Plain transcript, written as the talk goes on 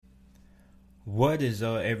What is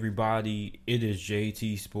up, everybody? It is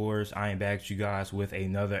JT Sports. I am back to you guys with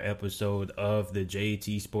another episode of the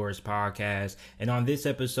JT Sports Podcast. And on this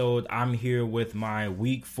episode, I'm here with my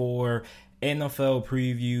Week 4 NFL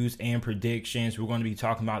previews and predictions. We're going to be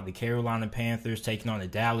talking about the Carolina Panthers taking on the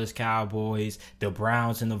Dallas Cowboys, the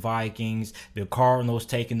Browns and the Vikings, the Cardinals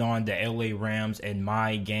taking on the LA Rams, and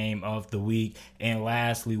my game of the week. And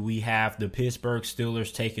lastly, we have the Pittsburgh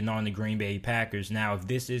Steelers taking on the Green Bay Packers. Now, if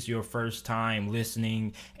this is your first time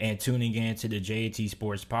listening and tuning in to the JT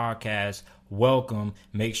Sports Podcast, welcome.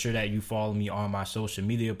 Make sure that you follow me on my social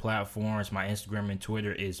media platforms. My Instagram and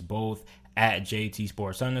Twitter is both at JT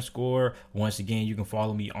Sports _. Once again, you can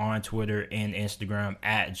follow me on Twitter and Instagram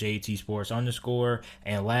at JT Sports _.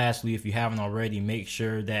 And lastly, if you haven't already, make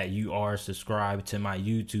sure that you are subscribed to my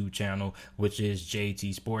YouTube channel, which is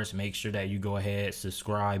JT Sports. Make sure that you go ahead,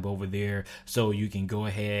 subscribe over there so you can go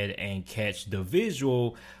ahead and catch the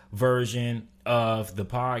visual version of the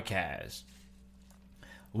podcast.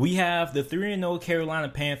 We have the 3-0 Carolina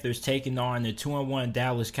Panthers taking on the 2-1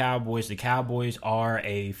 Dallas Cowboys. The Cowboys are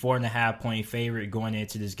a 4.5-point favorite going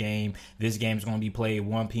into this game. This game is going to be played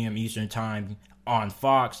 1 p.m. Eastern Time on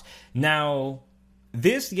Fox. Now,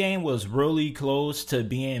 this game was really close to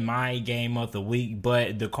being my game of the week,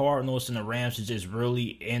 but the Cardinals and the Rams is just really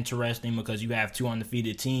interesting because you have two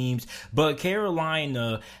undefeated teams. But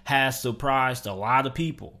Carolina has surprised a lot of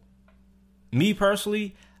people. Me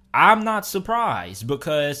personally, I'm not surprised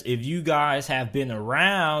because if you guys have been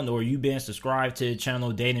around or you've been subscribed to the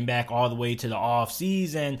channel dating back all the way to the off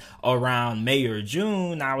season around May or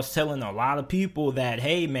June, I was telling a lot of people that,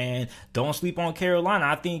 hey man, don't sleep on Carolina.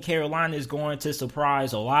 I think Carolina is going to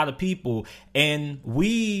surprise a lot of people. And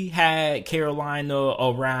we had Carolina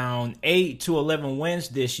around 8 to 11 wins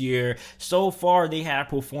this year. So far, they have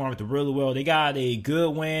performed really well. They got a good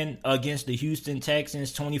win against the Houston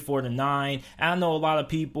Texans, 24-9. I know a lot of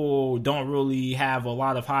people don't really have a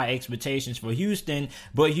lot of high expectations for Houston,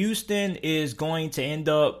 but Houston is going to end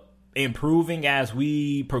up improving as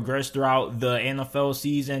we progress throughout the NFL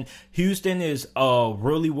season. Houston is a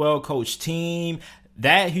really well coached team.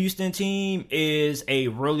 That Houston team is a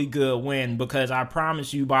really good win because I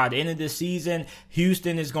promise you by the end of the season,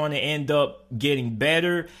 Houston is going to end up getting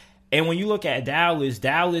better. And when you look at Dallas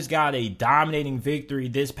got a dominating victory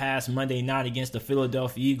this past Monday night against the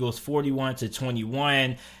Philadelphia Eagles,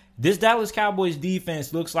 41-21. This Dallas Cowboys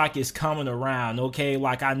defense looks like it's coming around, okay?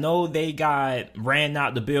 Like, I know they got ran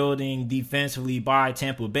out the building defensively by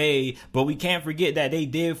Tampa Bay, but we can't forget that they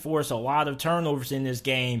did force a lot of turnovers in this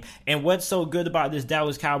game. And what's so good about this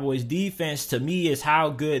Dallas Cowboys defense to me is how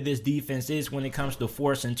good this defense is when it comes to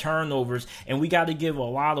forcing turnovers. And we got to give a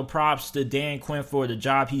lot of props to Dan Quinn for the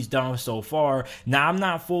job he's done so far. Now, I'm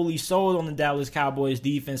not fully sold on the Dallas Cowboys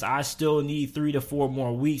defense. I still need 3 to 4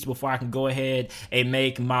 more weeks before I can go ahead and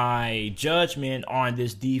make my judgment on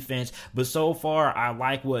this defense, but so far I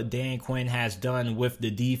like what Dan Quinn has done with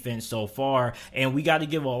the defense so far, and we got to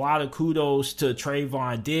give a lot of kudos to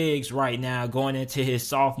Trayvon Diggs right now going into his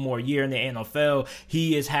sophomore year in the NFL.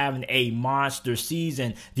 He is having a monster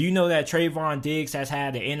season. Do you know that Trayvon Diggs has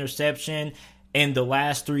had an interception in the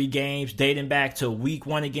last 3 games, dating back to week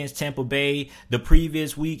 1 against Tampa Bay, the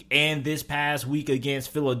previous week, and this past week against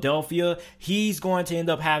Philadelphia? He's going to end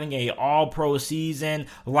up having a all-pro season.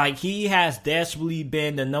 Like, he has desperately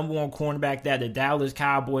been the number 1 cornerback that the Dallas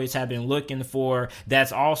Cowboys have been looking for,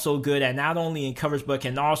 that's also good at not only in coverage, but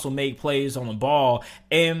can also make plays on the ball.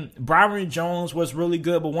 And Byron Jones was really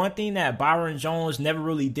good, but one thing that Byron Jones never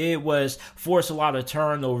really did was force a lot of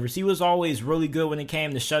turnovers. He was always really good when it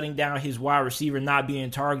came to shutting down his wide receiver not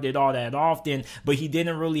being targeted all that often, but he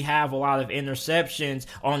didn't really have a lot of interceptions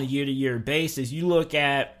on a year-to-year basis. You look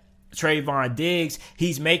at Trayvon Diggs,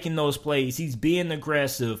 he's making those plays, he's being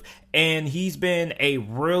aggressive, and he's been a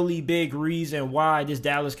really big reason why this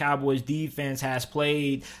Dallas Cowboys defense has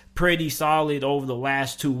played pretty solid over the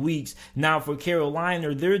last 2 weeks. Now for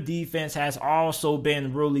Carolina, their defense has also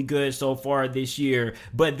been really good so far this year,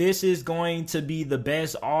 but this is going to be the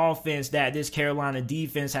best offense that this Carolina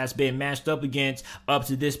defense has been matched up against up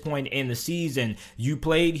to this point in the season. You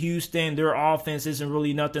played Houston, their offense isn't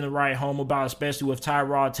really nothing to write home about, especially with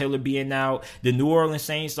Tyrod Taylor being out. The New Orleans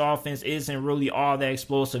Saints offense isn't really all that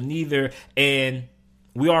explosive neither, and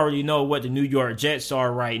we already know what the New York Jets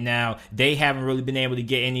are right now. They haven't really been able to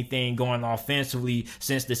get anything going offensively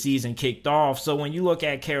since the season kicked off. So when you look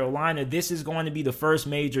at Carolina, this is going to be the first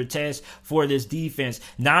major test for this defense.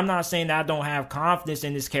 Now, I'm not saying that I don't have confidence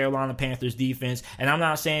in this Carolina Panthers defense, and I'm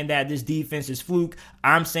not saying that this defense is fluke.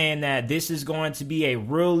 I'm saying that this is going to be a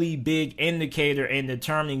really big indicator in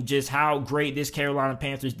determining just how great this Carolina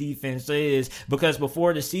Panthers defense is, because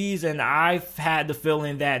before the season, I've had the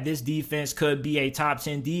feeling that this defense could be a top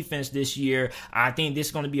 10 defense this year. I think this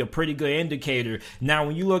is going to be a pretty good indicator. Now,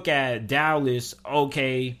 when you look at Dallas,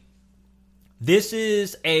 okay, this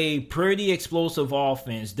is a pretty explosive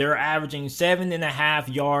offense. They're averaging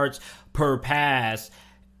 7.5 yards per pass.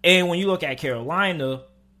 And when you look at Carolina,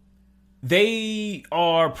 they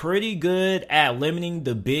are pretty good at limiting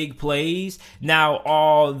the big plays. Now,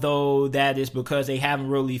 although that is because they haven't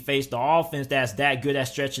really faced the offense that's that good at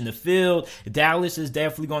stretching the field, Dallas is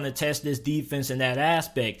definitely going to test this defense in that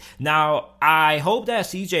aspect. Now, I hope that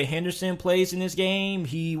CJ Henderson plays in this game.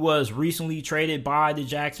 He was recently traded by the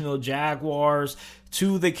Jacksonville Jaguars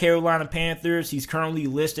to the Carolina Panthers. He's currently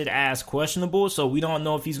listed as questionable, so we don't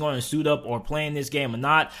know if he's going to suit up or play in this game or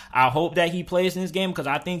not. I hope that he plays in this game because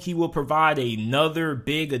I think he will provide another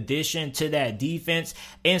big addition to that defense.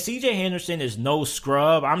 And CJ Henderson is no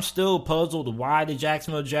scrub. I'm still puzzled why the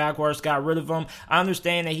Jacksonville Jaguars got rid of him. I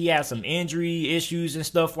understand that he had some injury issues and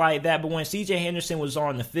stuff like that, but when CJ Henderson was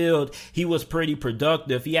on the field, he was pretty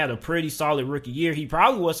productive. He had a pretty solid rookie year. He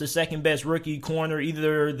probably was the second best rookie corner,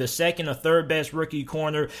 either the second or third best rookie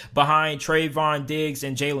corner behind Trayvon Diggs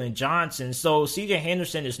and Jalen Johnson. So CJ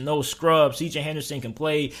Henderson is no scrub. CJ Henderson can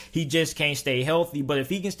play. He just can't stay healthy. But if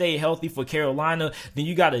he can stay healthy for Carolina, then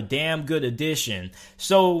you got a damn good addition.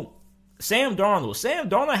 So Sam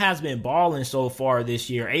Darnold has been balling so far this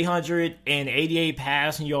year. 888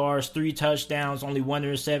 passing yards, 3 touchdowns, only 1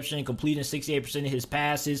 interception, completing 68% of his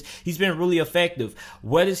passes. He's been really effective.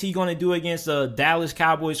 What is he going to do against a Dallas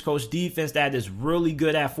Cowboys coach defense that is really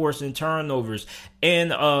good at forcing turnovers?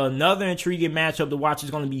 And another intriguing matchup to watch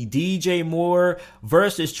is going to be DJ Moore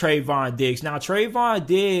versus Trayvon Diggs. Now, Trayvon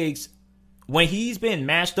Diggs, when he's been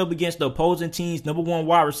matched up against the opposing team's number one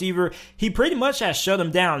wide receiver, he pretty much has shut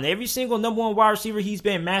him down. Every single number one wide receiver he's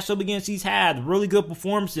been matched up against, he's had really good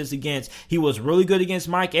performances against. He was really good against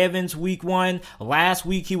Mike Evans week 1. Last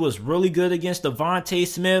week, he was really good against Devontae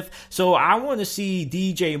Smith. So I want to see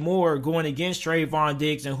DJ Moore going against Trayvon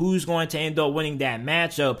Diggs and who's going to end up winning that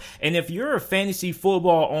matchup. And if you're a fantasy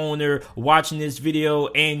football owner watching this video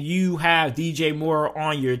and you have DJ Moore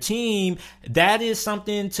on your team, that is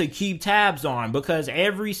something to keep tabs on, because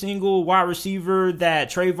every single wide receiver that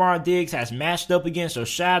Trayvon Diggs has matched up against or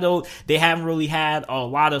shadowed, they haven't really had a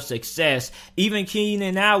lot of success. Even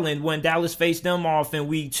Keenan Allen, when Dallas faced them off in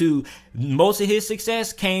week 2, most of his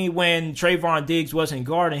success came when Trayvon Diggs wasn't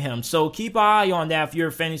guarding him. So keep an eye on that if you're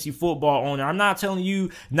a fantasy football owner. I'm not telling you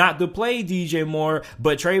not to play DJ Moore,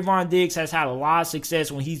 but Trayvon Diggs has had a lot of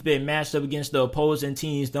success when he's been matched up against the opposing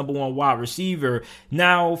team's number one wide receiver.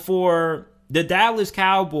 Now, for the Dallas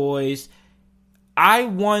Cowboys, I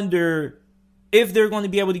wonder if they're going to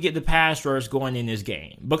be able to get the pass rush going in this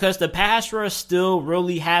game, because the pass rush still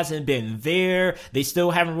really hasn't been there. They still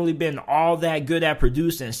haven't really been all that good at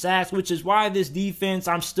producing sacks, which is why this defense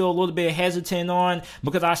I'm still a little bit hesitant on,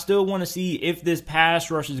 because I still want to see if this pass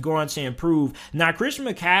rush is going to improve. Now, Christian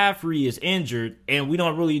McCaffrey is injured, and we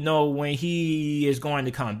don't really know when he is going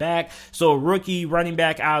to come back. So a rookie running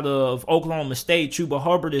back out of Oklahoma State, Chuba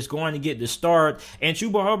Hubbard, is going to get the start. And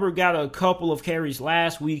Chuba Hubbard got a couple of carries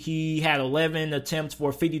last week. He had 11 attempts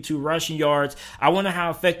for 52 rushing yards. I wonder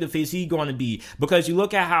how effective is he going to be, because you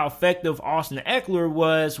look at how effective Austin Eckler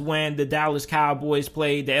was when the Dallas Cowboys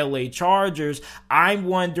played the LA Chargers. I'm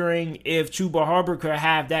wondering if Chuba Hubbard could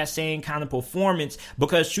have that same kind of performance,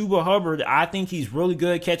 because Chuba Hubbard, I think he's really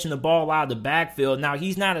good catching the ball out of the backfield. Now,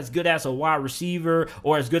 he's not as good as a wide receiver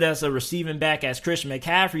or as good as a receiving back as Christian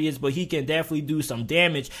McCaffrey is, but he can definitely do some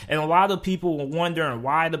damage. And a lot of people were wondering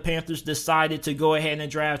why the Panthers decided to go ahead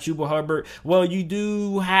and draft Chuba Hubbard. Well, you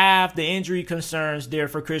do have the injury concerns there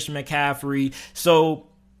for Christian McCaffrey. So,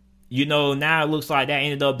 now it looks like that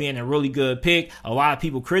ended up being a really good pick. A lot of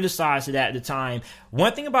people criticized it at the time.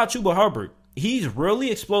 One thing about Chuba Hubbard, he's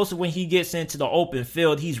really explosive when he gets into the open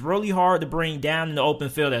field. He's really hard to bring down in the open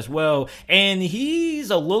field as well. And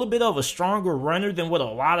he's a little bit of a stronger runner than what a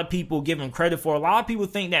lot of people give him credit for. A lot of people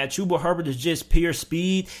think that Chuba Hubbard is just pure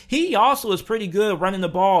speed. He also is pretty good running the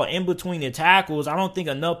ball in between the tackles. I don't think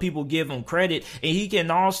enough people give him credit. And he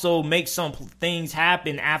can also make some things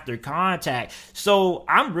happen after contact. So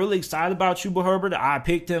I'm really excited about Chuba Hubbard. I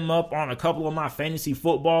picked him up on a couple of my fantasy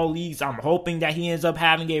football leagues. I'm hoping that he ends up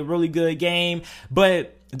having a really good game. game,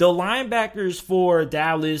 but the linebackers for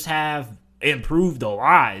Dallas have improved a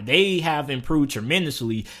lot. They have improved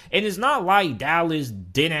tremendously. And it's not like Dallas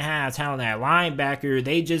didn't have talent at linebacker.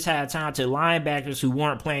 They just had talented linebackers who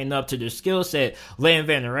weren't playing up to their skill set. Leighton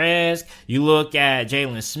Vander Esch, you look at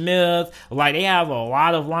Jalen Smith, like they have a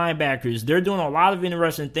lot of linebackers. They're doing a lot of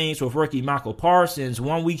interesting things with rookie Michael Parsons.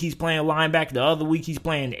 One week he's playing linebacker, the other week he's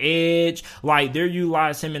playing edge. Like they're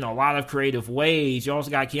utilizing him in a lot of creative ways. You also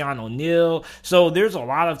got Keanu O'Neal. So there's a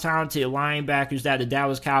lot of talented linebackers that the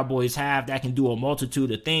Dallas Cowboys have that can do a multitude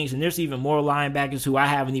of things, and there's even more linebackers who I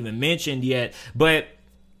haven't even mentioned yet. But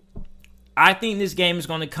I think this game is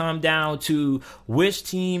going to come down to which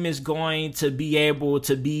team is going to be able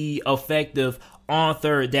to be effective on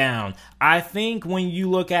third down. I think when you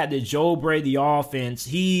look at the Joe Brady offense,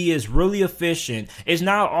 he is really efficient. It's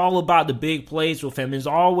not all about the big plays with him. It's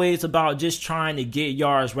always about just trying to get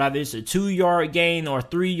yards, whether it's a 2-yard gain or a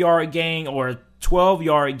 3-yard gain or a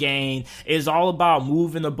 12-yard gain. Is all about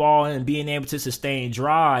moving the ball and being able to sustain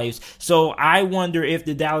drives. So I wonder if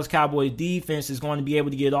the Dallas Cowboys defense is going to be able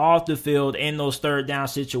to get off the field in those third down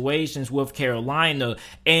situations with Carolina.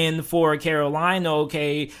 And for Carolina,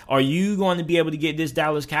 okay, are you going to be able to get this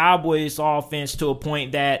Dallas Cowboys offense to a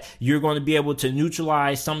point that you're going to be able to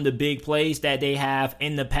neutralize some of the big plays that they have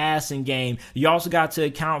in the passing game? You also got to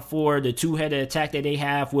account for the two-headed attack that they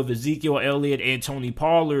have with Ezekiel Elliott and Tony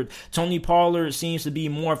Pollard. Tony Pollard seems to be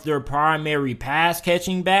more of their primary pass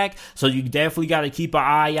catching back, so you definitely got to keep an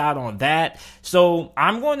eye out on that. So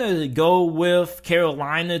I'm going to go with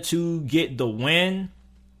Carolina to get the win.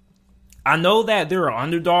 I know that they're an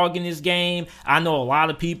underdog in this game. I know a lot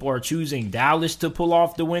of people are choosing Dallas to pull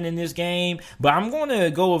off the win in this game, but I'm going to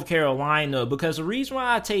go with Carolina because the reason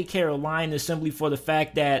why I take Carolina is simply for the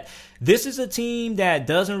fact that this is a team that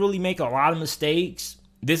doesn't really make a lot of mistakes.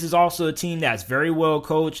 This is also a team that's very well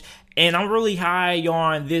coached. And I'm really high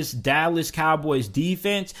on this Dallas Cowboys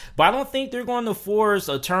defense, but I don't think they're going to force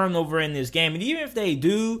a turnover in this game. And even if they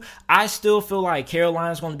do, I still feel like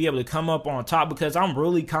Carolina's going to be able to come up on top because I'm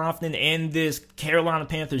really confident in this Carolina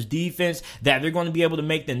Panthers defense that they're going to be able to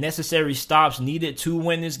make the necessary stops needed to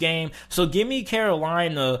win this game. So give me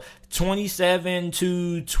Carolina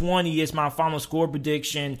 27-20 is my final score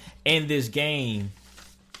prediction in this game.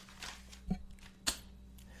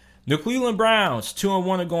 The Cleveland Browns,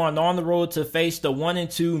 2-1, are going on the road to face the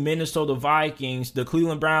 1-2 Minnesota Vikings. The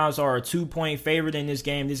Cleveland Browns are a 2-point favorite in this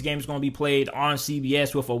game. This game is going to be played on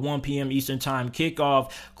CBS with a 1 p.m. Eastern Time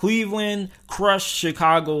kickoff. Cleveland crushed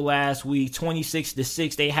Chicago last week,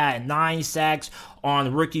 26-6. They had 9 sacks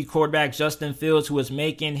on rookie quarterback Justin Fields, who was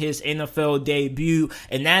making his NFL debut,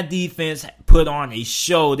 and that defense put on a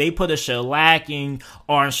show. They put a shellacking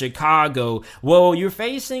on Chicago. Well, you're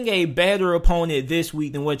facing a better opponent this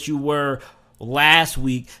week than what you were last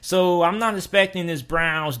week, so I'm not expecting this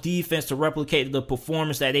Browns defense to replicate the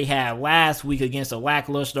performance that they had last week against a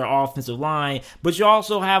lackluster offensive line. But you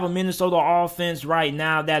also have a Minnesota offense right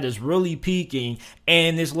now that is really peaking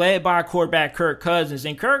and is led by quarterback Kirk Cousins,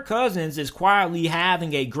 and Kirk Cousins is quietly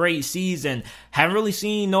having a great season. Haven't really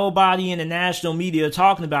seen nobody in the national media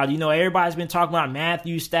talking about it. You know, everybody's been talking about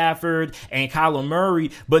Matthew Stafford and Kyler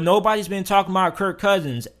Murray, but nobody's been talking about Kirk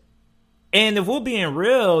Cousins. And if we're being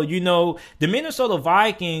real, you know, the Minnesota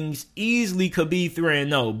Vikings easily could be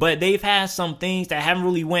 3-0, but they've had some things that haven't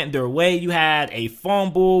really went their way. You had a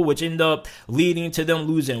fumble, which ended up leading to them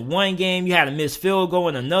losing one game. You had a missed field goal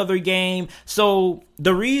in another game. So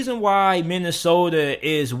the reason why Minnesota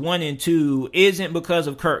is 1-2 isn't because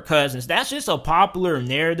of Kirk Cousins. That's just a popular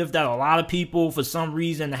narrative that a lot of people, for some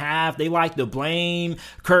reason, have. They like to blame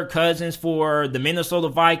Kirk Cousins for the Minnesota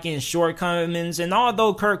Vikings' shortcomings. And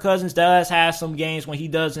although Kirk Cousins does have some games when he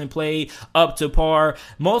doesn't play up to par,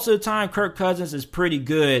 most of the time Kirk Cousins is pretty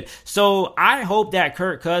good. So I hope that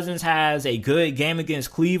Kirk Cousins has a good game against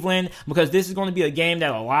Cleveland, because this is going to be a game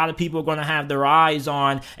that a lot of people are going to have their eyes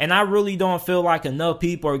on. And I really don't feel like enough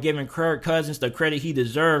people are giving Kirk Cousins the credit he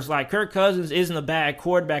deserves. Like, Kirk Cousins isn't a bad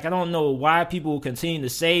quarterback. I don't know why people will continue to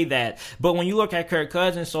say that, but when you look at Kirk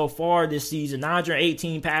Cousins so far this season,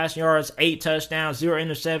 918 passing yards, 8 touchdowns, 0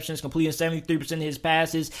 interceptions, completing 73% of his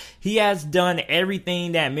passes. He has done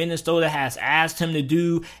everything that Minnesota has asked him to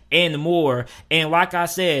do and more. And like I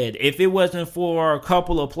said, if it wasn't for a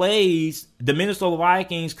couple of plays, the Minnesota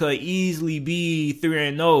Vikings could easily be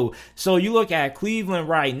 3-0. So you look at Cleveland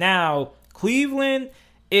right now. Cleveland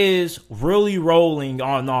is really rolling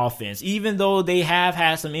on offense, even though they have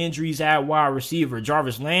had some injuries at wide receiver.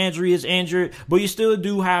 Jarvis Landry is injured, but you still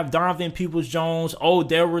do have Donovan Peoples-Jones,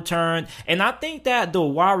 Odell returned, and I think that the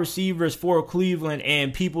wide receivers for Cleveland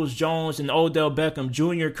and Peoples-Jones and Odell Beckham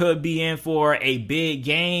Jr. could be in for a big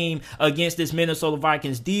game against this Minnesota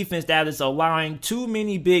Vikings defense that is allowing too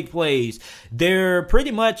many big plays. They're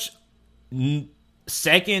pretty much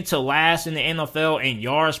second to last in the NFL in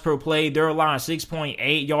yards per play. They're allowing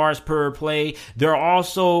 6.8 yards per play. They're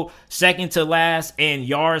also second to last in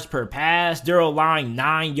yards per pass. They're allowing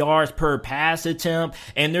 9 yards per pass attempt,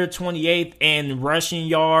 and they're 28th in rushing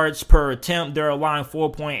yards per attempt. They're allowing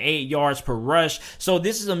 4.8 yards per rush. So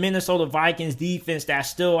this is a Minnesota Vikings defense that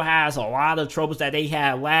still has a lot of troubles that they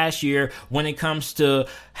had last year when it comes to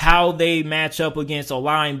how they match up against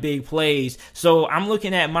allowing big plays. So I'm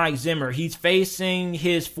looking at Mike Zimmer. He's facing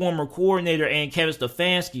his former coordinator and Kevin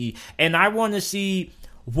Stefanski, and I want to see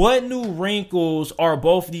what new wrinkles are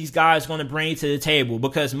both of these guys going to bring to the table,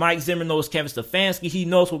 because Mike Zimmer knows Kevin Stefanski. He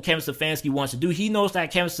knows what Kevin Stefanski wants to do. He knows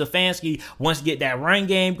that Kevin Stefanski wants to get that run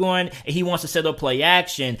game going, and he wants to set up play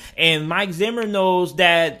action. And Mike Zimmer knows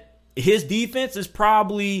that his defense is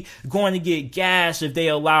probably going to get gassed if they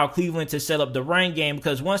allow Cleveland to set up the run game,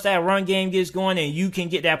 because once that run game gets going and you can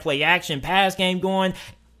get that play action pass game going,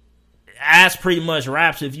 that's pretty much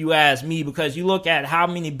wraps if you ask me, because you look at how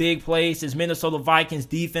many big plays this Minnesota Vikings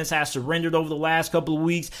defense has surrendered over the last couple of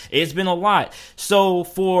weeks. It's been a lot. So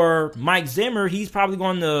for Mike Zimmer, he's probably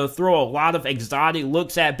going to throw a lot of exotic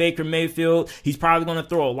looks at Baker Mayfield. He's probably going to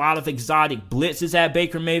throw a lot of exotic blitzes at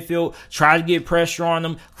Baker Mayfield, try to get pressure on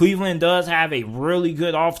him. Cleveland does have a really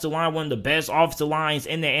good offensive line, one of the best offensive lines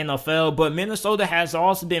in the NFL, but Minnesota has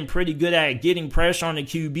also been pretty good at getting pressure on the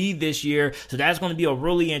QB this year, so that's going to be a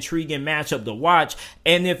really intriguing matchup to watch.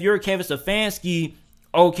 And if you're Kevin Stefanski,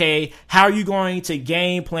 okay, how are you going to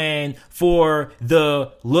game plan for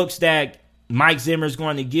the looks that Mike Zimmer is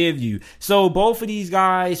going to give you? So both of these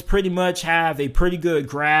guys pretty much have a pretty good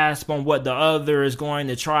grasp on what the other is going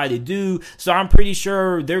to try to do. So I'm pretty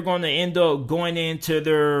sure they're going to end up going into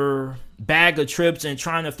their bag of trips and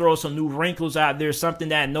trying to throw some new wrinkles out there, something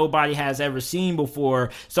that nobody has ever seen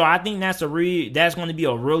before. So I think that's going to be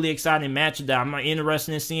a really exciting matchup that I'm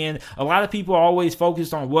interested in seeing. A lot of people are always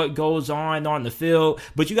focused on what goes on the field,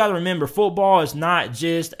 but you got to remember, football is not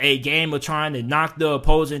just a game of trying to knock the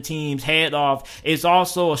opposing team's head off. It's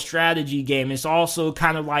also a strategy game. It's also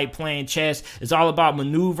kind of like playing chess. It's all about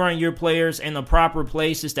maneuvering your players in the proper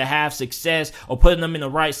places to have success, or putting them in the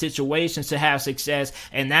right situations to have success.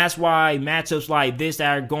 And that's why matchups like this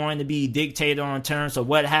that are going to be dictated on terms of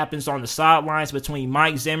what happens on the sidelines between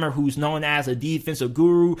Mike Zimmer, who's known as a defensive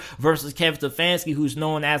guru, versus Kevin Stefanski, who's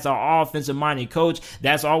known as an offensive-minded coach.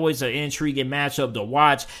 That's always an intriguing matchup to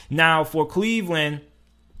watch. Now, for Cleveland,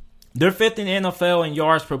 they're fifth in the NFL in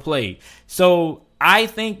yards per play. So I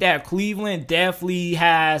think that Cleveland definitely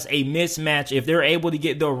has a mismatch if they're able to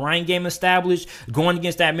get the run game established going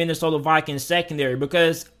against that Minnesota Vikings secondary,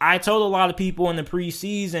 because I told a lot of people in the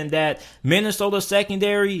preseason that Minnesota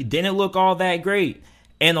secondary didn't look all that great.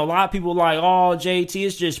 And a lot of people are like, oh, JT,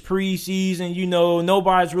 it's just preseason. You know,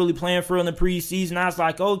 nobody's really playing for in the preseason. I was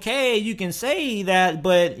like, okay, you can say that,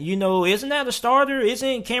 but, you know, isn't that a starter?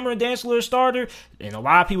 Isn't Cameron Dantzler a starter? And a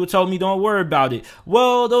lot of people told me, don't worry about it.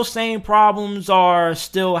 Well, those same problems are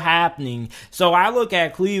still happening. So I look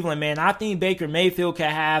at Cleveland, man. I think Baker Mayfield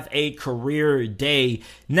can have a career day.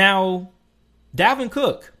 Now, Dalvin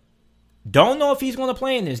Cook, don't know if he's going to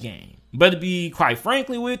play in this game. But to be quite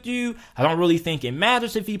frankly with you, I don't really think it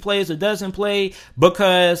matters if he plays or doesn't play,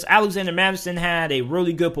 because Alexander Mattison had a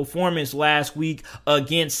really good performance last week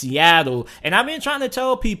against Seattle. And I've been trying to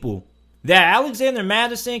tell people that Alexander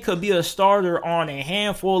Mattison could be a starter on a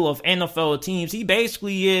handful of NFL teams. He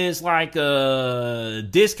basically is like a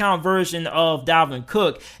discount version of Dalvin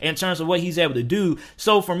Cook in terms of what he's able to do.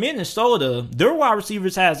 So for Minnesota, their wide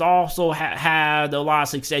receivers has also had a lot of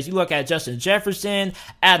success. You look at Justin Jefferson,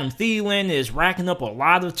 Adam Thielen is racking up a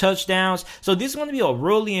lot of touchdowns. So this is going to be a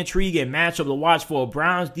really intriguing matchup to watch for a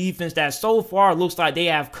Browns defense that so far looks like they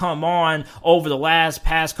have come on over the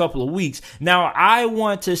past couple of weeks. Now, I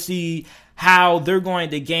want to see how they're going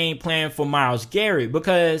to game plan for Myles Garrett,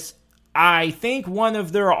 because I think one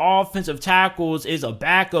of their offensive tackles is a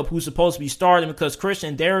backup who's supposed to be starting because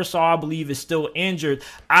Christian Darrisaw, I believe, is still injured.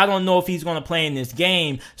 I don't know if he's going to play in this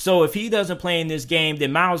game. So if he doesn't play in this game,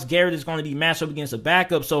 then Myles Garrett is going to be matched up against a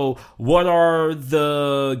backup. So what are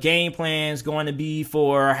the game plans going to be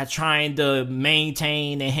for trying to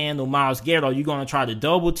maintain and handle Myles Garrett? Are you going to try to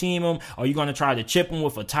double team him? Are you going to try to chip him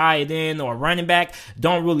with a tight end or a running back?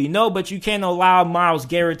 Don't really know, but you can't allow Myles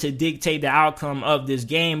Garrett to dictate the outcome of this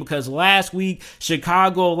game because last week,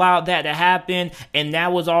 Chicago allowed that to happen, and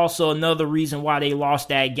that was also another reason why they lost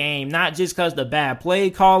that game. Not just because of the bad play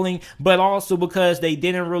calling, but also because they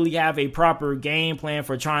didn't really have a proper game plan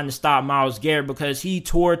for trying to stop Myles Garrett because he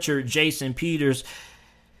tortured Jason Peters.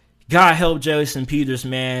 God help Jason Peters,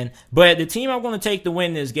 man. But the team I'm going to take to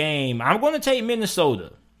win this game, I'm going to take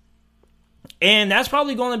Minnesota. And that's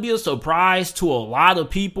probably going to be a surprise to a lot of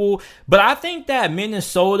people. But I think that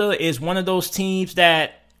Minnesota is one of those teams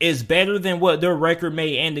that is better than what their record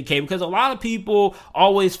may indicate, because a lot of people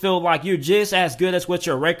always feel like you're just as good as what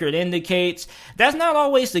your record indicates. That's not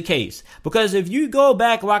always the case, because if you go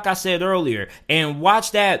back, like I said earlier, and watch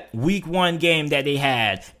that week 1 game that they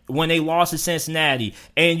had when they lost to Cincinnati,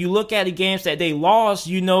 and you look at the games that they lost,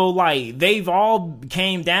 like they've all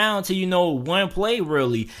came down to, one play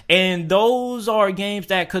really. And those are games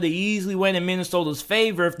that could have easily went in Minnesota's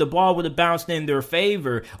favor if the ball would have bounced in their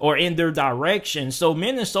favor or in their direction. So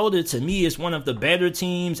Minnesota, to me, is one of the better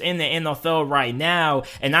teams in the NFL right now.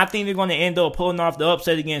 And I think they're going to end up pulling off the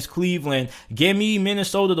upset against Cleveland. Give me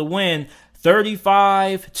Minnesota to win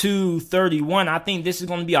 35-31. I think this is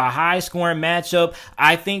going to be a high-scoring matchup.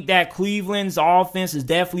 I think that Cleveland's offense is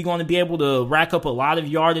definitely going to be able to rack up a lot of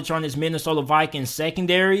yardage on this Minnesota Vikings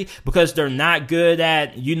secondary because they're not good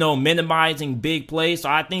at, minimizing big plays. So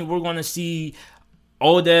I think we're going to see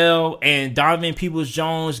Odell and Donovan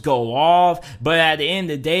Peoples-Jones go off. But at the end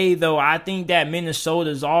of the day, though, I think that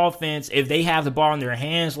Minnesota's offense, if they have the ball in their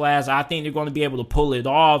hands last, I think they're going to be able to pull it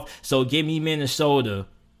off. So give me Minnesota.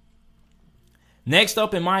 Next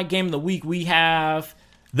up in my game of the week, we have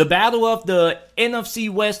the battle of the NFC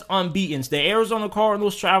West unbeatens. The Arizona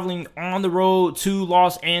Cardinals traveling on the road to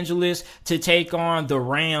Los Angeles to take on the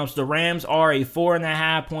Rams. The Rams are a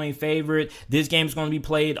 4.5-point favorite. This game is going to be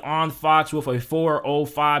played on Fox with a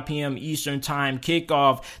 4:05 p.m. Eastern Time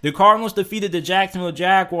kickoff. The Cardinals defeated the Jacksonville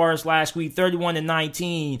Jaguars last week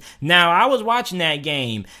 31-19. Now, I was watching that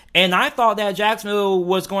game, and I thought that Jacksonville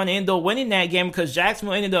was going to end up winning that game because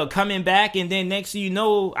Jacksonville ended up coming back, and then next thing you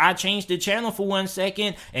know, I changed the channel for 1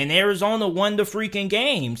 second, and Arizona won the freaking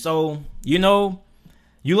game. So, you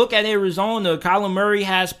look at Arizona, Kyler Murray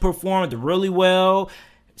has performed really well,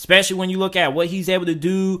 especially when you look at what he's able to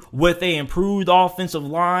do with an improved offensive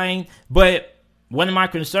line. But one of my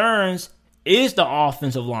concerns is the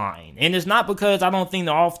offensive line. And it's not because I don't think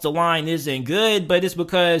the offensive line isn't good, but it's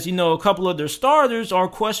because, a couple of their starters are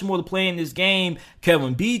questionable to play in this game,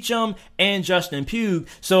 Kevin Beachum and Justin Pugh.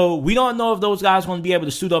 So we don't know if those guys are going to be able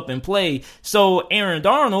to suit up and play. So Aaron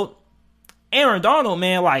Donald,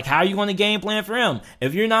 man, how are you going to game plan for him?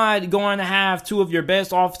 If you're not going to have 2 of your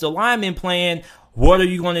best offensive linemen playing, what are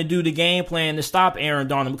you going to do to game plan to stop Aaron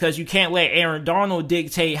Donald? Because you can't let Aaron Donald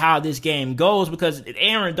dictate how this game goes, because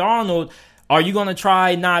Aaron Donald, are you going to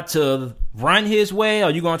try not to run his way?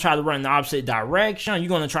 Are you going to try to run in the opposite direction? Are you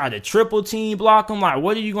going to try to triple team block him?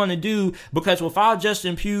 What are you going to do? Because without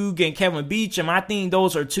Justin Pugh and Kevin Beachum, I think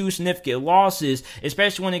those are 2 significant losses,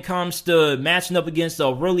 especially when it comes to matching up against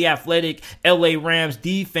a really athletic LA Rams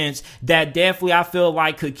defense that definitely I feel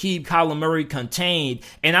like could keep Kyler Murray contained.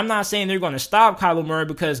 And I'm not saying they're going to stop Kyler Murray,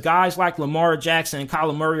 because guys like Lamar Jackson and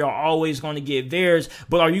Kyler Murray are always going to get theirs.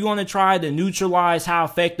 But are you going to try to neutralize how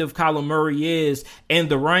effective Kyler Murray is in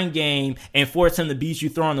the run game and force him to beat you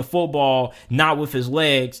throwing the football, not with his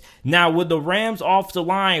legs? Now, with the Rams off the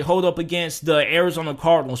line hold up against the Arizona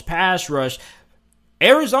Cardinals pass rush,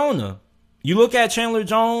 Arizona, you look at Chandler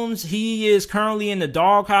Jones, he is currently in the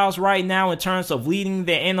doghouse right now in terms of leading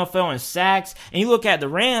the NFL in sacks. And you look at the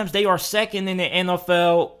Rams, they are second in the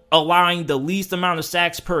NFL, allowing the least amount of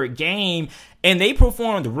sacks per game. And they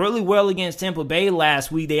performed really well against Tampa Bay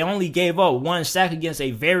last week. They only gave up 1 sack against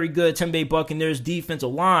a very good Tampa Bay Buccaneers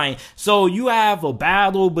defensive line. So you have a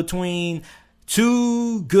battle between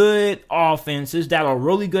 2 good offenses that are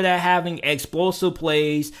really good at having explosive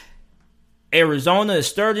plays. Arizona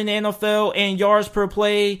is third in the NFL in yards per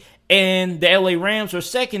play, and the LA Rams are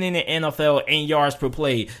second in the NFL in yards per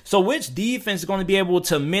play. So which defense is going to be able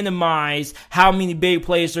to minimize how many big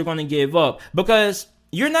plays they're going to give up? Because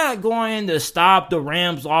you're not going to stop the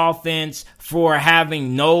Rams offense for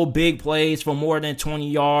having no big plays for more than 20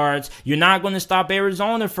 yards. You're not going to stop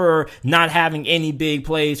Arizona for not having any big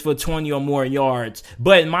plays for 20 or more yards.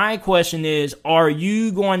 But my question is, are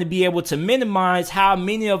you going to be able to minimize how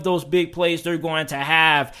many of those big plays they're going to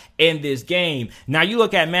have in this game? Now, you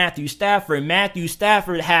look at Matthew Stafford. Matthew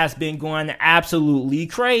Stafford has been going absolutely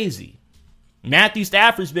crazy. Matthew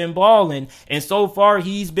Stafford's been balling, and so far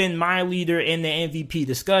he's been my leader in the MVP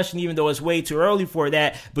discussion, even though it's way too early for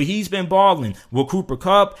that. But he's been balling with Cooper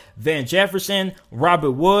Kupp, Van Jefferson,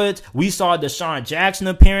 Robert Woods. We saw Deshaun Jackson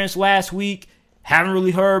appearance last week. Haven't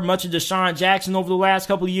really heard much of Deshaun Jackson over the last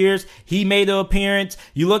couple of years. He made an appearance.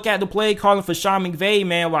 You look at the play calling for Sean McVay,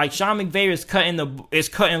 man. Like, Sean McVay is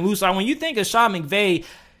cutting loose. Like, when you think of Sean McVay,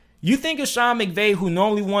 you think of Sean McVay, who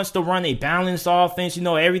normally wants to run a balanced offense. You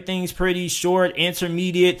know, everything's pretty short,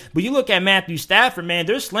 intermediate. But you look at Matthew Stafford, man,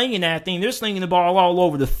 they're slinging that thing. They're slinging the ball all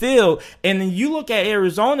over the field. And then you look at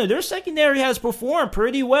Arizona, their secondary has performed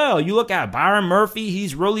pretty well. You look at Byron Murphy,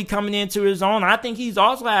 he's really coming into his own. I think he's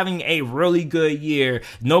also having a really good year.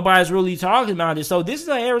 Nobody's really talking about it. So this is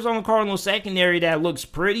an Arizona Cardinals secondary that looks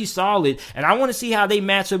pretty solid. And I want to see how they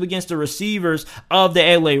match up against the receivers of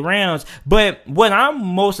the LA Rams. But what I'm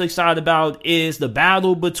most excited about is the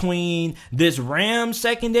battle between this Rams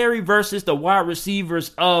secondary versus the wide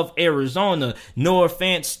receivers of Arizona. No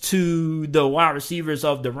offense to the wide receivers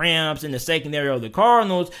of the Rams and the secondary of the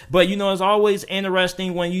Cardinals, but you know, it's always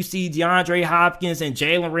interesting when you see DeAndre Hopkins and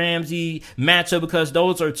Jalen Ramsey match up, because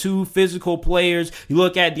those are two physical players. You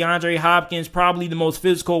look at DeAndre Hopkins, probably the most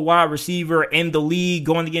physical wide receiver in the league,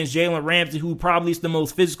 going against Jalen Ramsey, who probably is the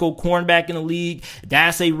most physical cornerback in the league.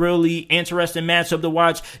 That's a really interesting matchup to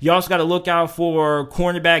watch. You also got to look out for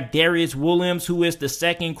cornerback Darius Williams, who is the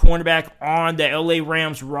second cornerback on the LA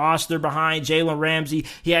Rams roster behind Jalen Ramsey.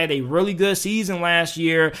 He had a really good season last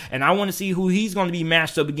year, and I want to see who he's going to be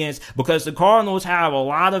matched up against, because the Cardinals have a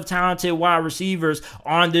lot of talented wide receivers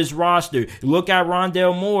on this roster. Look at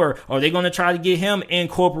Rondale Moore. Are they going to try to get him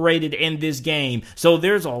incorporated in this game? So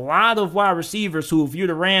there's a lot of wide receivers who, if you're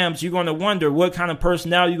the Rams, you're going to wonder what kind of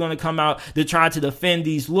personnel you're going to come out to try to defend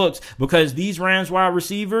these looks, because these Rams wide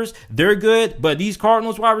receivers, they're good, but these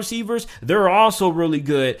Cardinals wide receivers, they're also really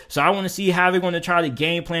good. So I want to see how they're going to try to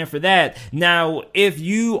game plan for that. Now, if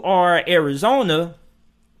you are Arizona,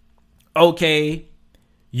 okay,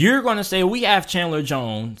 you're going to say, we have Chandler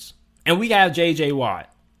Jones and we have J.J. Watt.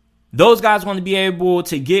 Those guys want to be able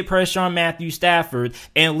to get pressure on Matthew Stafford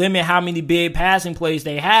and limit how many big passing plays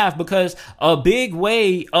they have, because a big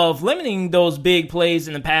way of limiting those big plays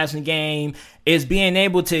in the passing game is being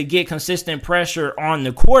able to get consistent pressure on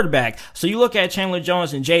the quarterback. So you look at Chandler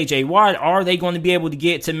Jones and J.J. Watt, are they going to be able to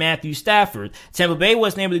get to Matthew Stafford? Tampa Bay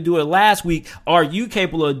wasn't able to do it last week. Are you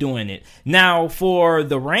capable of doing it? Now, for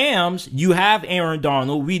the Rams, you have Aaron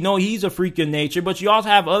Donald. We know he's a freak of nature, but you also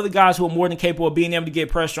have other guys who are more than capable of being able to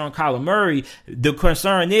get pressure on Kyler Murray. The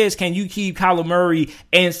concern is, can you keep Kyler Murray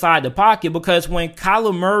inside the pocket? Because when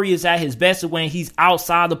Kyler Murray is at his best, when he's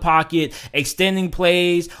outside the pocket, extending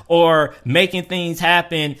plays or making things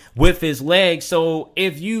happen with his legs. So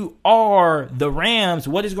if you are the Rams,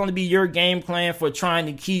 what is going to be your game plan for trying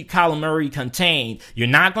to keep Kyler Murray contained? You're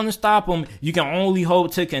not going to stop him. You can only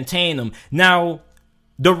hope to contain him. Now,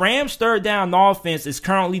 the Rams' third down offense is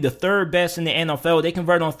currently the third best in the NFL. They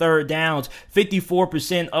convert on third downs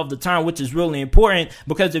 54% of the time, which is really important,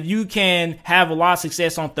 because if you can have a lot of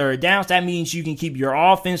success on third downs, that means you can keep your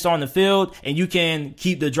offense on the field and you can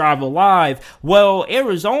keep the drive alive. Well,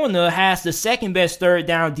 Arizona has the second best third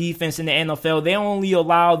down defense in the NFL. They only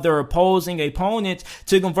allow their opposing opponents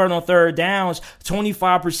to convert on third downs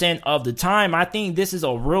 25% of the time. I think this is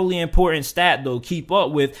a really important stat, though, keep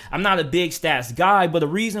up with. I'm not a big stats guy, but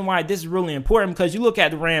the reason why this is really important, because you look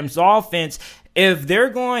at the Rams offense, if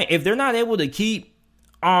they're not able to keep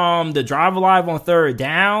the drive alive on third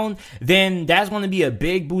down, then that's going to be a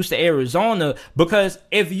big boost to Arizona, because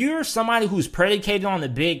if you're somebody who's predicated on the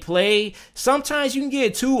big play, sometimes you can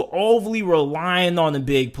get too overly reliant on the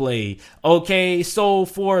big play. Okay, so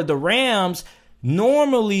for the Rams,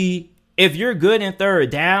 normally if you're good in third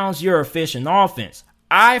downs, you're efficient offense.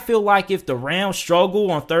 I feel like if the Rams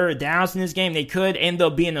struggle on third downs in this game, they could end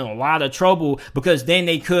up being in a lot of trouble, because then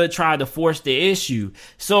they could try to force the issue.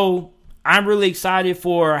 So I'm really excited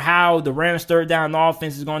for how the Rams' third down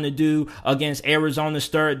offense is going to do against Arizona's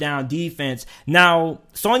third down defense. Now,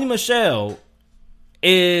 Sony Michel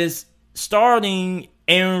is starting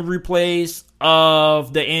in replace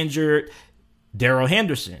of the injured Darrell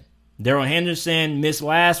Henderson. Darrell Henderson missed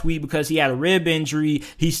last week because he had a rib injury.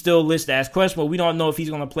 He's still listed as questionable. We don't know if he's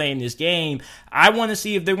going to play in this game. I want to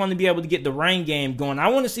see if they're going to be able to get the run game going. I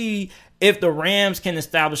want to see if the Rams can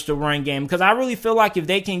establish the run game, because I really feel like if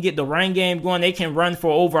they can get the run game going, they can run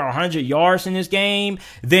for over 100 yards in this game,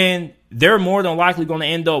 then they're more than likely going to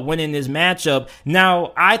end up winning this matchup.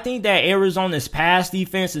 Now, I think that Arizona's pass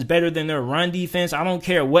defense is better than their run defense. I don't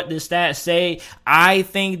care what the stats say. I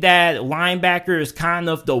think that linebacker is kind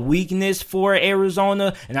of the weakness for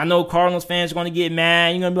Arizona. And I know Cardinals fans are going to get mad.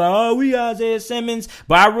 You're going to be like, oh, we got Isaiah Simmons.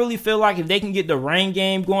 But I really feel like if they can get the run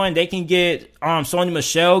game going, they can get Sony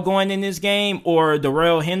Michel going in this game, or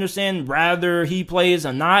Darrell Henderson, rather he plays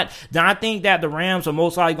or not, then I think that the Rams are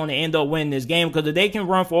most likely going to end up winning this game, because if they can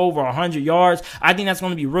run for over 100 yards, I think that's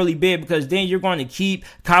going to be really big, because then you're going to keep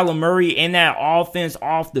Kyler Murray and that offense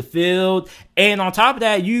off the field. And on top of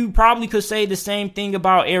that, you probably could say the same thing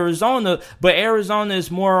about Arizona, but Arizona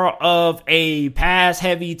is more of a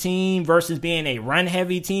pass-heavy team versus being a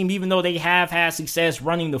run-heavy team, even though they have had success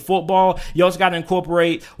running the football. You also got to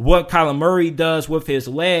incorporate what Kyler Murray does with his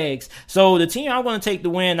legs. So the team I'm going to take the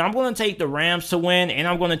win, I'm going to take the Rams to win, and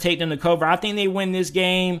I'm going to take them to cover. I think they win this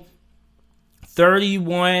game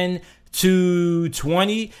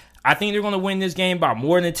 31-20. I think they're going to win this game by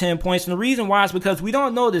more than 10 points. And the reason why is because we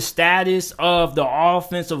don't know the status of the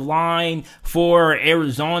offensive line for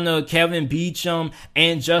Arizona. Kevin Beachum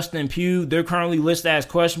and Justin Pugh, they're currently listed as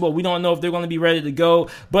questionable. We don't know if they're going to be ready to go.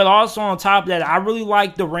 But also on top of that, I really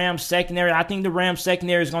like the Rams secondary. I think the Rams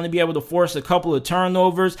secondary is going to be able to force a couple of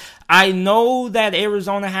turnovers. I know that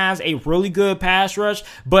Arizona has a really good pass rush,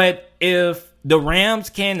 but if the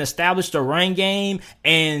Rams can establish the run game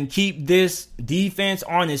and keep this defense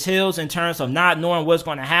on its heels in terms of not knowing what's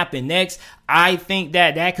going to happen next, I think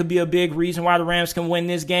that that could be a big reason why the Rams can win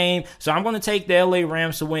this game. So I'm going to take the LA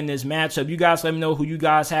Rams to win this matchup. You guys let me know who you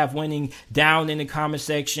guys have winning down in the comment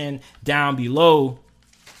section down below.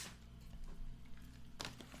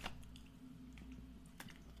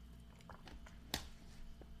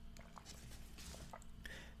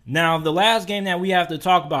 Now, the last game that we have to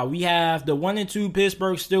talk about, we have the 1-2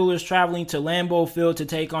 Pittsburgh Steelers traveling to Lambeau Field to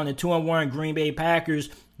take on the 2-1 Green Bay Packers.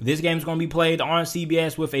 This game is going to be played on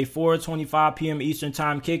CBS with a 4:25 p.m. Eastern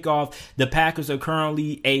Time kickoff. The Packers are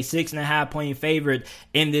currently a 6.5-point favorite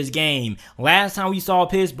in this game. Last time we saw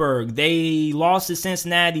Pittsburgh, they lost to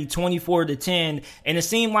Cincinnati 24-10, and it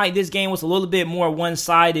seemed like this game was a little bit more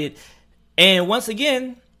one-sided. And once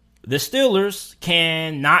again, the Steelers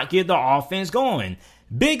cannot get the offense going.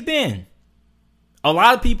 Big Ben. A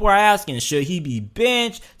lot of people are asking, should he be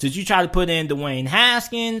benched? Did you try to put in Dwayne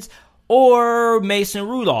Haskins or Mason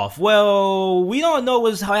Rudolph? Well, we don't know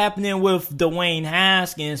what's happening with Dwayne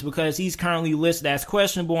Haskins because he's currently listed as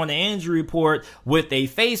questionable on the injury report with a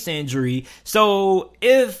face injury. So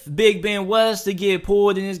if Big Ben was to get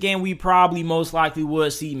pulled in this game, we probably most likely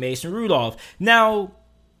would see Mason Rudolph. Now,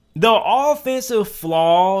 the offensive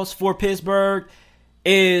flaws for Pittsburgh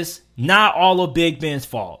is not all of Big Ben's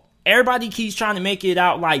fault. Everybody keeps trying to make it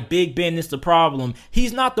out like Big Ben is the problem.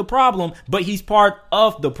 He's not the problem, but he's part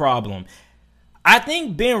of the problem. I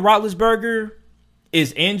think Ben Roethlisberger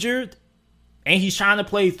is injured, and he's trying to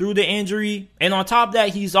play through the injury. And on top of that,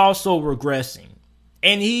 he's also regressing.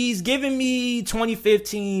 And he's giving me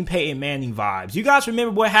 2015 Peyton Manning vibes. You guys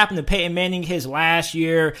remember what happened to Peyton Manning his last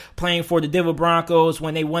year playing for the Denver Broncos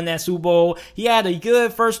when they won that Super Bowl? He had a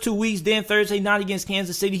good first 2 weeks. Then Thursday night against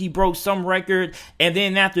Kansas City, he broke some record. And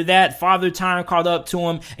then after that, Father Time caught up to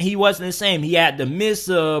him, and he wasn't the same. He had to miss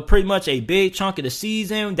pretty much a big chunk of the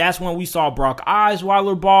season. That's when we saw Brock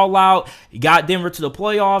Osweiler ball out. He got Denver to the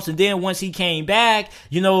playoffs. And then once he came back,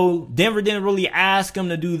 Denver didn't really ask him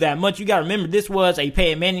to do that much. You got to remember, this was a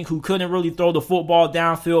Peyton Manning who couldn't really throw the football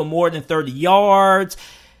downfield more than 30 yards.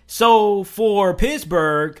 So for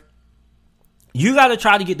Pittsburgh, you got to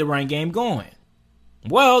try to get the run game going.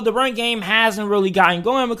 Well, the run game hasn't really gotten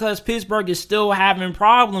going because Pittsburgh is still having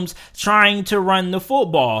problems trying to run the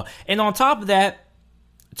football. And on top of that,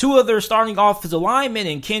 two of their starting offensive linemen,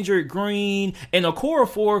 in Kendrick Green and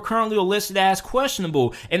Okorafor, currently are listed as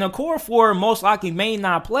questionable. And Okorafor most likely may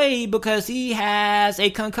not play because he has a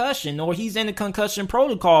concussion, or he's in the concussion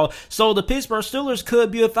protocol. So the Pittsburgh Steelers could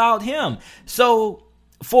be without him. So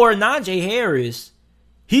for Najee Harris,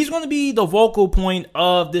 he's going to be the vocal point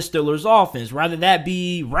of the Steelers offense, rather that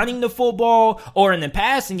be running the football or in the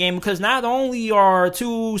passing game, because not only are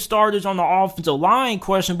two starters on the offensive line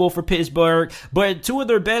questionable for Pittsburgh, but two of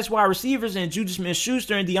their best wide receivers in Juju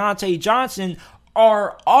Smith-Schuster and Deontay Johnson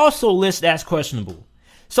are also listed as questionable.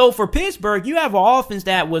 So for Pittsburgh, you have an offense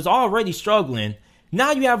that was already struggling.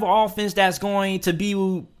 Now you have an offense that's going to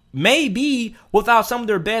be maybe without some of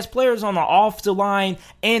their best players on the offensive line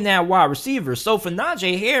and that wide receiver. So for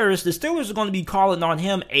Najee Harris, the Steelers are going to be calling on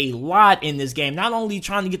him a lot in this game, not only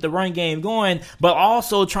trying to get the run game going, but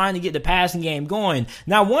also trying to get the passing game going.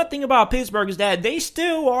 Now, one thing about Pittsburgh is that they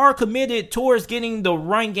still are committed towards getting the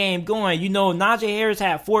run game going. You know, Najee Harris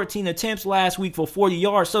had 14 attempts last week for 40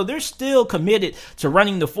 yards, so they're still committed to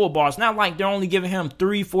running the football. It's not like they're only giving him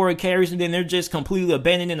 3-4 carries and then they're just completely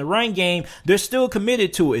abandoning the run game. They're still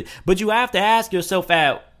committed to it. But you have to ask yourself,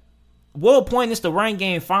 at what point is the run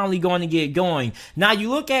game finally going to get going? Now, you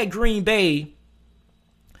look at Green Bay,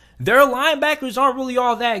 their linebackers aren't really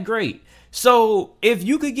all that great. So if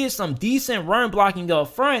you could get some decent run blocking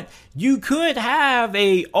up front, you could have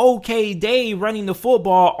a okay day running the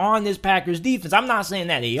football on this Packers defense. I'm not saying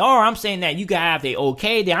that they are. I'm saying that you could have a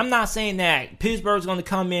okay day. I'm not saying that Pittsburgh's going to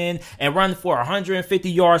come in and run for 150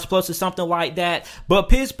 yards plus or something like that. But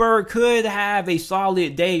Pittsburgh could have a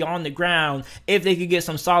solid day on the ground if they could get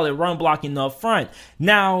some solid run blocking up front.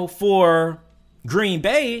 Now for Green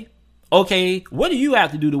Bay, okay, what do you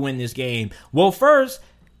have to do to win this game? Well, first,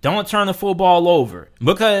 don't turn the football over,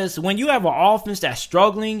 because when you have an offense that's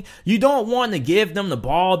struggling, you don't want to give them the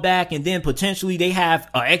ball back and then potentially they have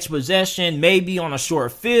an extra possession, maybe on a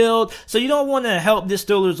short field. So you don't want to help this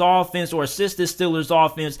Steelers offense or assist this Steelers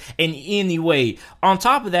offense in any way. On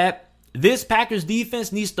top of that, this Packers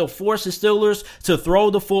defense needs to force the Steelers to throw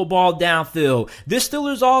the football downfield. This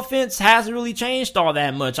Steelers offense hasn't really changed all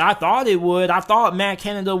that much. I thought it would. I thought Matt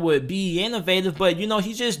Canada would be innovative, but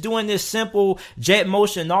he's just doing this simple jet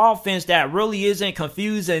motion offense that really isn't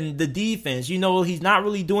confusing the defense. He's not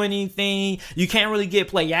really doing anything. You can't really get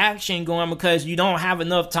play action going because you don't have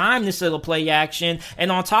enough time to set up play action.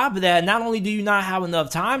 And on top of that, not only do you not have enough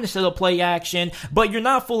time to set up play action, but you're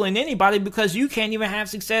not fooling anybody because you can't even have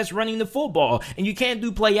success running the football, and you can't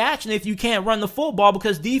do play action if you can't run the football,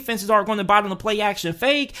 because defenses aren't going to bite on the play action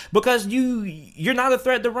fake because you're not a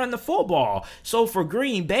threat to run the football. So for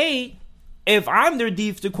Green Bay, if I'm their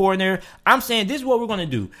defensive coordinator, I'm saying this is what we're going to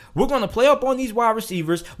do. We're going to play up on these wide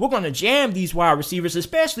receivers. We're going to jam these wide receivers,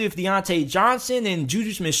 especially if Deontay Johnson and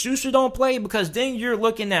Juju Smith-Schuster don't play, because then you're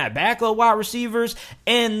looking at backup wide receivers.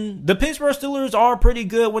 And the Pittsburgh Steelers are pretty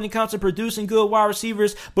good when it comes to producing good wide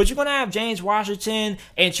receivers, but you're going to have James Washington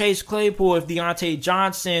and Chase Claypool if Deontay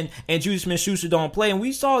Johnson and Juju Smith-Schuster don't play. And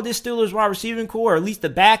we saw this Steelers wide receiving core, or at least the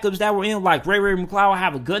backups that were in, like Ray McCloud,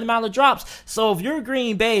 have a good amount of drops. So if you're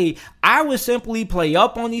Green Bay, I would simply play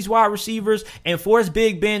up on these wide receivers and force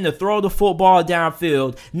Big Ben to throw the football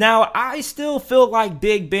downfield. Now, I still feel like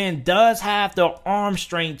Big Ben does have the arm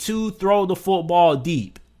strength to throw the football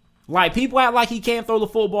deep. Like, people act like he can't throw the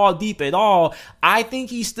football deep at all. I think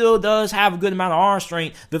he still does have a good amount of arm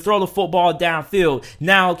strength to throw the football downfield.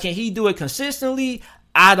 Now, can he do it consistently?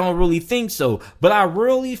 I don't really think so. But I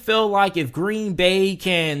really feel like if Green Bay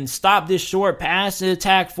can stop this short passing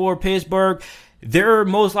attack for Pittsburgh, they're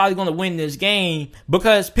most likely going to win this game,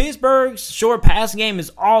 because Pittsburgh's short passing game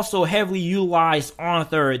is also heavily utilized on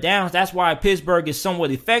third downs. That's why Pittsburgh is somewhat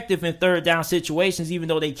effective in third down situations, even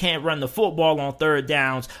though they can't run the football on third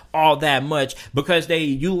downs all that much, because they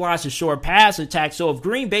utilize the short pass attack. So if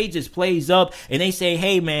Green Bay just plays up and they say,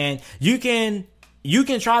 hey man, you can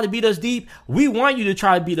try to beat us deep, we want you to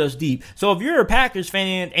try to beat us deep. So if you're a Packers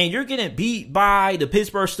fan and you're getting beat by the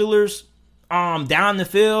Pittsburgh Steelers down the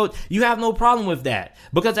field, you have no problem with that,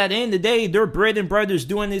 because at the end of the day, they're bread and brothers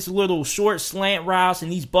doing this little short slant routes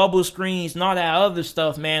and these bubble screens and all that other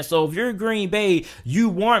stuff, man. So if you're Green Bay, you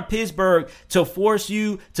want Pittsburgh to force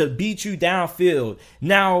you to beat you downfield.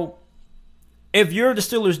 Now, if you're the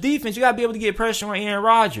Steelers defense, you got to be able to get pressure on Aaron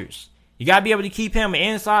Rodgers. You got to be able to keep him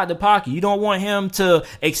inside the pocket. You don't want him to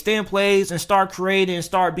extend plays and start creating and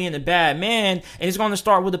start being a bad man. And it's going to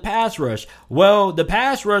start with the pass rush. Well, the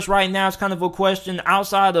pass rush right now is kind of a question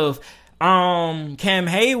outside of Cam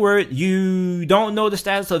Hayward. You don't know the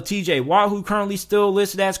status of TJ Watt, who currently still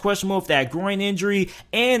listed as questionable with that groin injury,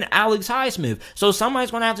 and Alex Highsmith. So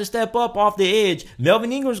somebody's going to have to step up off the edge.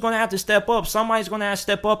 Melvin Ingram's going to have to step up. Somebody's going to have to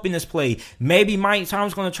step up in this play. Maybe Mike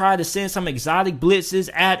Tomlin's going to try to send some exotic blitzes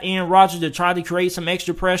at Aaron Rodgers to try to create some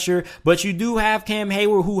extra pressure. But you do have Cam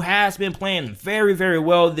Hayward, who has been playing very, very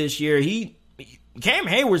well this year. Cam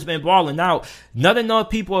Hayward's been balling out. Not enough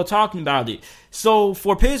people are talking about it. So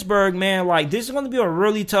for Pittsburgh, man, like this is going to be a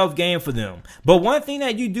really tough game for them. But one thing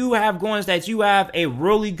that you do have going is that you have a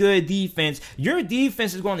really good defense. Your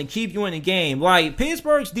defense is going to keep you in the game. Like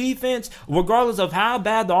Pittsburgh's defense, regardless of how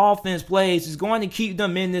bad the offense plays, is going to keep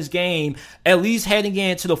them in this game, at least heading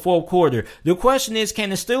into the fourth quarter. The question is, can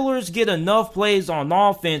the Steelers get enough plays on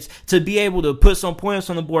offense to be able to put some points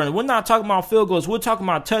on the board? And we're not talking about field goals, we're talking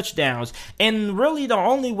about touchdowns. And really the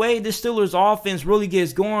only way the Steelers offense really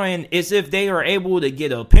gets going is if they are able to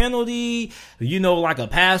get a penalty, like a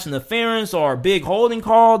pass interference or a big holding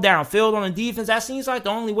call downfield on the defense. That seems like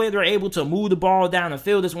the only way they're able to move the ball down the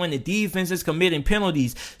field is when the defense is committing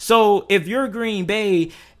penalties. So if you're Green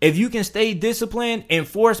Bay, if you can stay disciplined and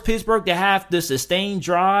force Pittsburgh to have to sustain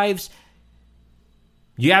drives,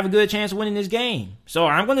 you have a good chance of winning this game. So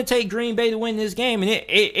I'm going to take Green Bay to win this game. And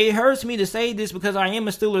it hurts me to say this because I am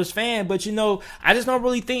a Steelers fan. But, I just don't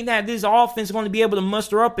really think that this offense is going to be able to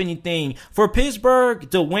muster up anything. For Pittsburgh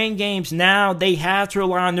to win games now, they have to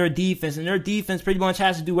rely on their defense. And their defense pretty much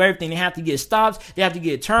has to do everything. They have to get stops. They have to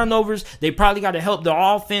get turnovers. They probably got to help the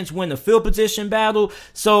offense win the field position battle.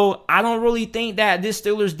 So I don't really think that this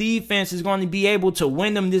Steelers defense is going to be able to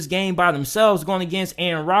win them this game by themselves going against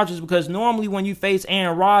Aaron Rodgers. Because normally when you face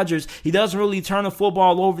Aaron Rodgers, he doesn't really turn the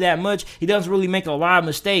football over that much. He doesn't really make a lot of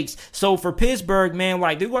mistakes. So for Pittsburgh, man,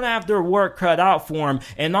 they're going to have their work cut out for him.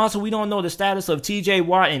 And also, we don't know the status of TJ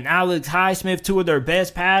Watt and Alex Highsmith, two of their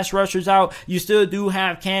best pass rushers out. You still do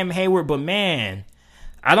have Cam Hayward, but man,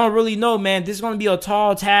 I don't really know, man. This is going to be a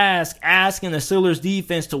tall task asking the Steelers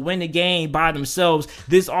defense to win the game by themselves.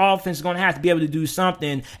 This offense is going to have to be able to do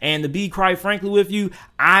something. And to be quite frankly with you,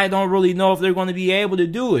 I don't really know if they're going to be able to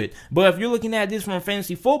do it. But if you're looking at this from a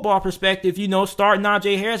fantasy football perspective, start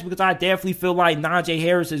Najee Harris, because I definitely feel like Najee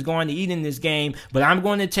Harris is going to eat in this game. But I'm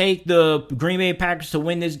going to take the Green Bay Packers to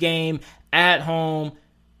win this game at home.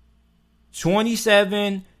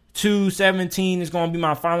 27-17 is going to be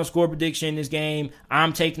my final score prediction in this game.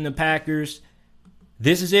 I'm taking the Packers.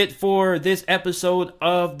 This is it for this episode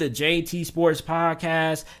of the JT Sports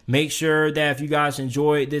Podcast. Make sure that if you guys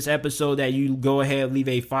enjoyed this episode, that you go ahead and leave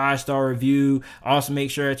a 5-star review. Also, make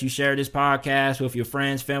sure that you share this podcast with your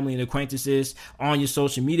friends, family, and acquaintances on your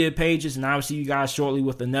social media pages. And I will see you guys shortly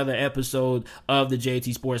with another episode of the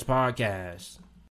JT Sports Podcast.